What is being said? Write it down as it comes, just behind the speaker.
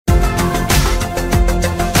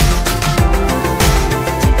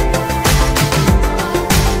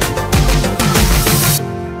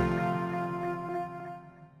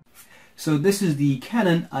So this is the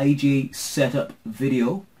Canon IJ setup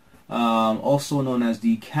video, also known as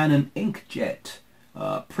the Canon Inkjet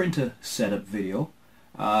printer setup video,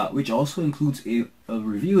 which also includes a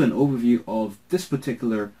review and overview of this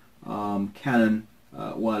particular Canon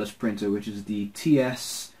wireless printer, which is the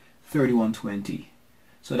TS3120.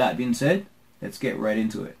 So that being said, let's get right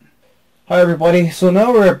into it. Hi everybody, so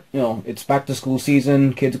now we're, it's back to school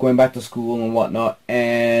season, kids going back to school and whatnot,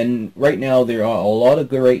 and right now there are a lot of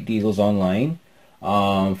great deals online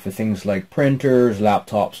for things like printers,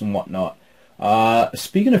 laptops and whatnot.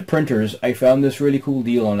 Speaking of printers, I found this really cool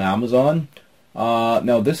deal on Amazon.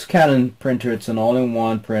 Now this Canon printer, it's an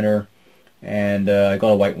all-in-one printer, and I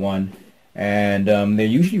got a white one, and they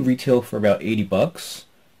usually retail for about 80 bucks.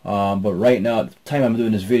 But right now, at the time I'm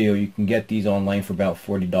doing this video, you can get these online for about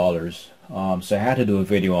 $40. So I had to do a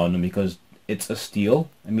video on them because it's a steal.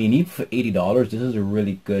 I mean, even for $80, this is a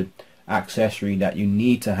really good accessory that you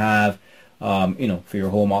need to have, for your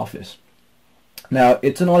home office. Now,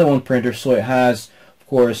 it's an all-in-one printer, so it has, of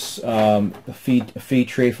course, a feed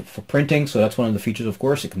tray for printing. So that's one of the features, of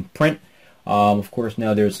course. It can print. Of course,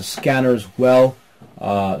 now there's a scanner as well.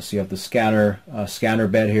 So you have the scanner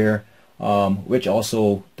bed here. Which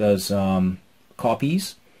also does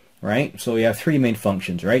copies, right? So you have three main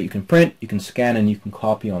functions, right? You can print, you can scan, and you can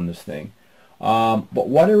copy on this thing. But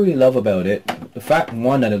what I really love about it, the fact,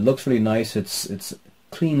 one, that it looks really nice. It's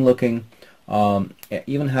clean looking. It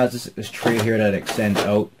even has this tray here that extends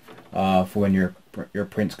out for when your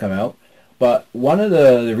prints come out. But one of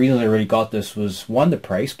the reasons I really got this was, one, the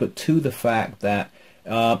price, but two, the fact that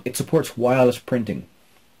it supports wireless printing.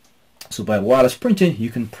 So by wireless printing, you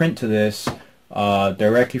can print to this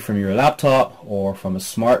directly from your laptop or from a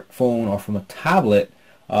smartphone or from a tablet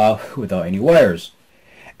without any wires.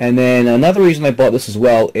 And then another reason I bought this as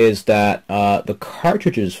well is that the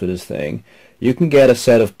cartridges for this thing, you can get a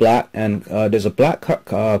set of black, and there's a black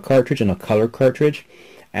cartridge and a color cartridge,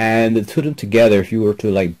 and the two of them together, if you were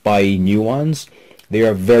to buy new ones, they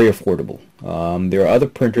are very affordable. There are other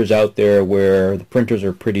printers out there where the printers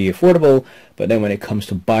are pretty affordable, but then when it comes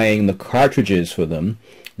to buying the cartridges for them,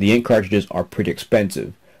 the ink cartridges are pretty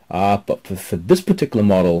expensive. But for this particular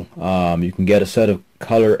model, you can get a set of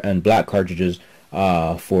color and black cartridges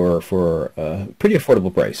for a pretty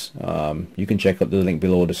affordable price. You can check out the link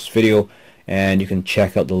below this video, and you can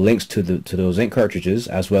check out the links to those ink cartridges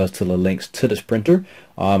as well as to the links to this printer,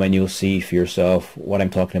 and you'll see for yourself what I'm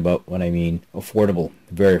talking about when I mean affordable,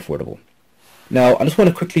 very affordable. Now, I just want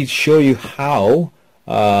to quickly show you how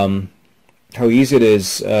easy it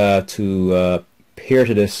is to pair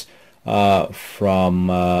to this from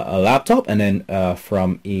a laptop and then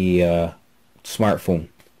from a smartphone.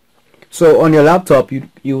 So on your laptop,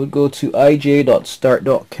 you would go to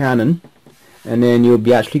ij.start.canon, and then you'll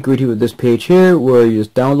be actually greeted with this page here where you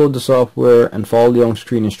just download the software and follow the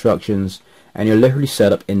on-screen instructions, and you're literally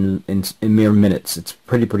set up in mere minutes. It's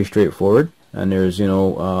pretty straightforward. And there's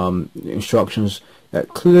instructions that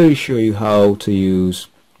clearly show you how to use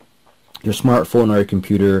your smartphone or your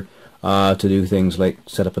computer to do things like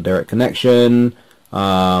set up a direct connection,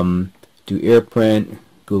 do AirPrint,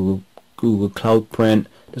 Google Cloud Print.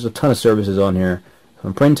 There's a ton of services on here,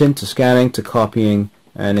 from printing to scanning to copying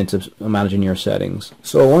and into managing your settings.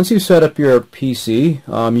 So once you set up your PC,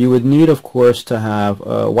 you would need, of course, to have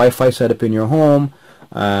Wi-Fi set up in your home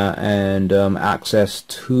and access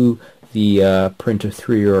to the printer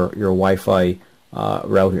through your Wi-Fi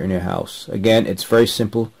router in your house. Again, it's very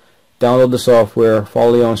simple. Download the software,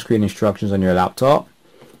 follow the on-screen instructions on your laptop,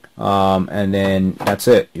 and then that's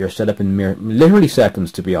it. You're set up in literally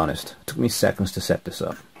seconds, to be honest. It took me seconds to set this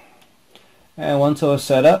up. And once I was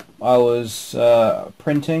set up, I was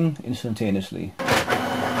printing instantaneously.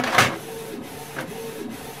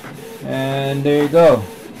 And there you go.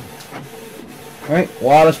 Alright,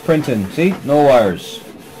 wireless printing. See? No wires.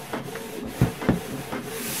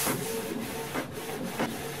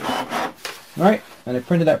 Alright, and I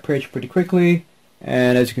printed that page pretty quickly,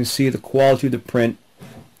 and as you can see, the quality of the print,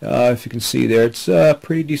 if you can see there, it's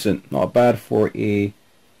pretty decent. Not bad for a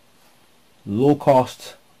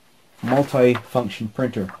low-cost multi-function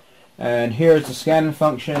printer. And here's the scanning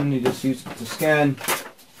function. You just use it to scan.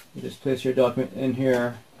 You just place your document in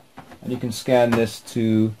here, and you can scan this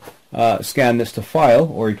to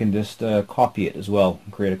file, or you can just copy it as well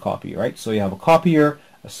and create a copy. Right? So you have a copier,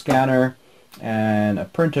 a scanner, and a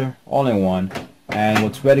printer all in one. And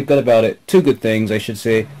what's really good about it, two good things I should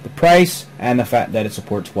say: the price and the fact that it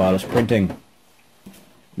supports wireless printing.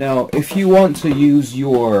 Now, if you want to use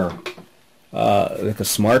your like a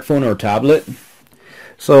smartphone or tablet,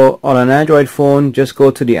 so on an Android phone, just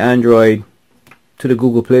go to the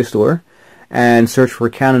Google Play Store and search for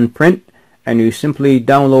Canon Print, and you simply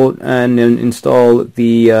download and then install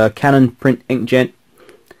the Canon Print Inkjet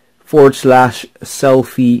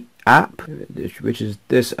 /selfie app, which is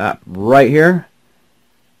this app right here,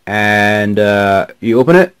 and you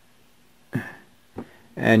open it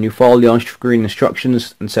and you follow the on-screen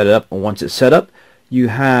instructions and set it up. And once it's set up, you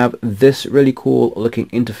have this really cool looking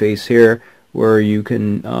interface here where you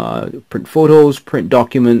can print photos, print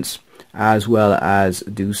documents, as well as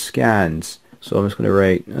do scans. So I'm just going to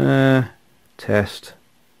write test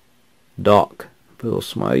doc, put a little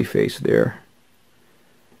smiley face there.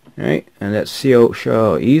 Alright, and let's see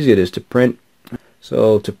how easy it is to print.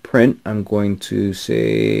 So to print, I'm going to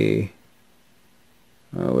say,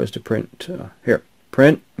 where's the print? Here,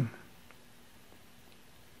 print.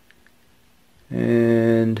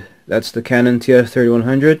 And that's the Canon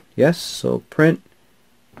TF3100. Yes, so print.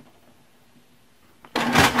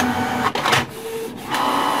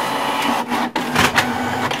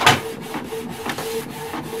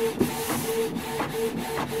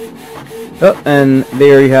 Oh, and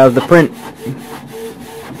there you have the print.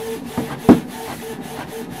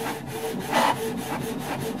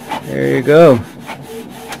 There you go.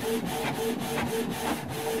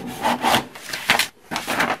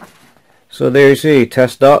 So there you see,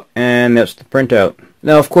 test doc, and that's the printout.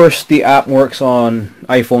 Now of course the app works on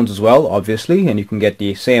iPhones as well, obviously, and you can get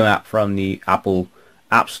the same app from the Apple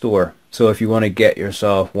App Store. So if you want to get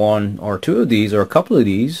yourself one or two of these or a couple of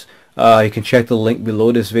these, you can check the link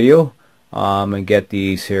below this video and get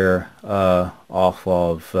these here off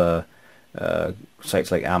of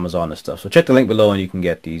sites like Amazon and stuff. So check the link below and you can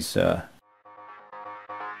get these.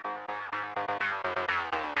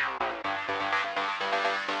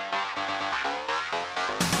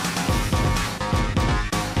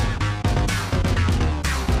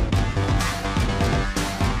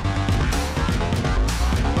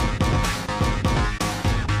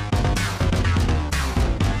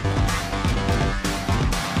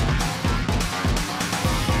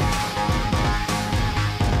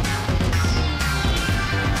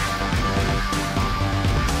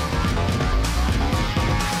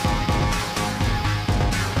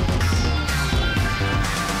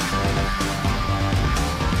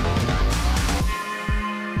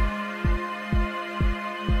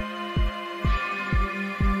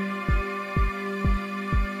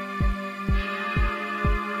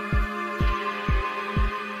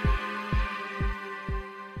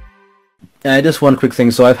 And just one quick thing,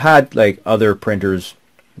 so I've had like other printers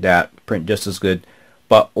that print just as good,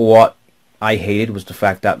 but what I hated was the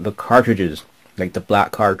fact that the cartridges, like the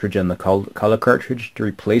black cartridge and the color cartridge, to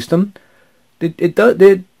replace them, they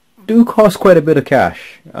do cost quite a bit of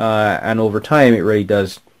cash, and over time it really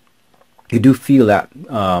does, you do feel that,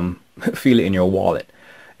 feel it in your wallet.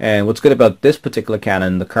 And what's good about this particular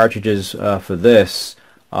Canon, the cartridges for this,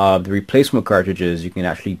 the replacement cartridges, you can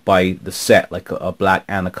actually buy the set, like a black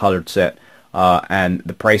and a colored set. And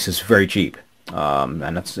the price is very cheap,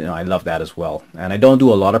 and that's, I love that as well. And I don't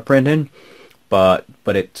do a lot of printing, but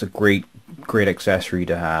it's a great accessory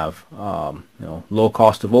to have. Low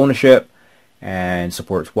cost of ownership, and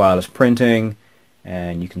supports wireless printing,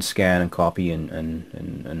 and you can scan and copy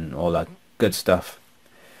and all that good stuff.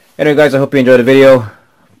 Anyway guys, I hope you enjoyed the video.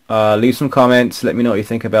 Leave some comments, let me know what you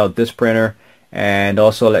think about this printer, and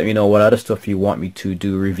also let me know what other stuff you want me to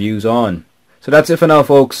do reviews on. So that's it for now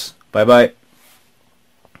folks, bye bye.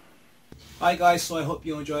 Hi guys, so I hope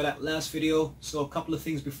you enjoyed that last video. So a couple of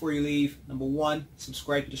things before you leave. Number one,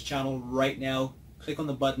 subscribe to this channel right now. Click on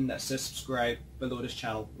the button that says subscribe below this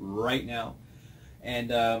channel right now. And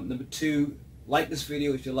number two, like this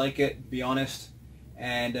video if you like it, be honest.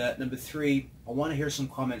 And number three, I want to hear some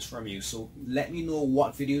comments from you. So let me know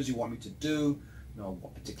what videos you want me to do,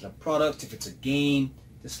 what particular product, if it's a game,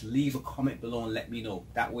 just leave a comment below and let me know.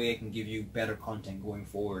 That way I can give you better content going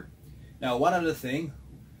forward. Now one other thing,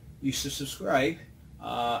 you should subscribe,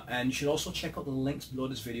 and you should also check out the links below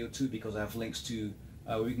this video too, because I have links to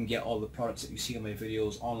where you can get all the products that you see in my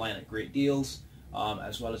videos online at great deals,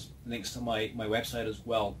 as well as links to my website as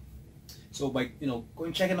well. So by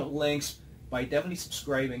going checking out the links, by definitely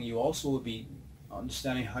subscribing, you also will be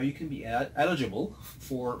understanding how you can be eligible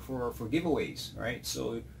for giveaways, right?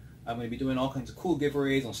 So I'm going to be doing all kinds of cool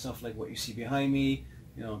giveaways on stuff like what you see behind me,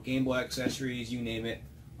 Game Boy accessories, you name it.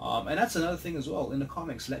 And that's another thing as well. In the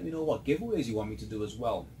comments, let me know what giveaways you want me to do as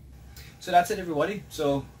well. So that's it everybody.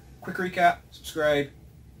 So quick recap, subscribe,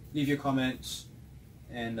 leave your comments,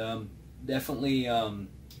 and definitely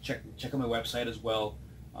check out my website as well.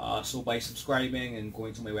 So by subscribing and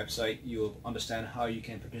going to my website, you'll understand how you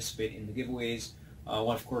can participate in the giveaways.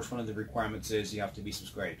 Of course, one of the requirements is you have to be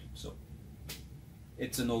subscribed. So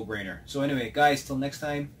it's a no-brainer. So anyway, guys, till next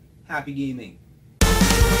time, Happy gaming!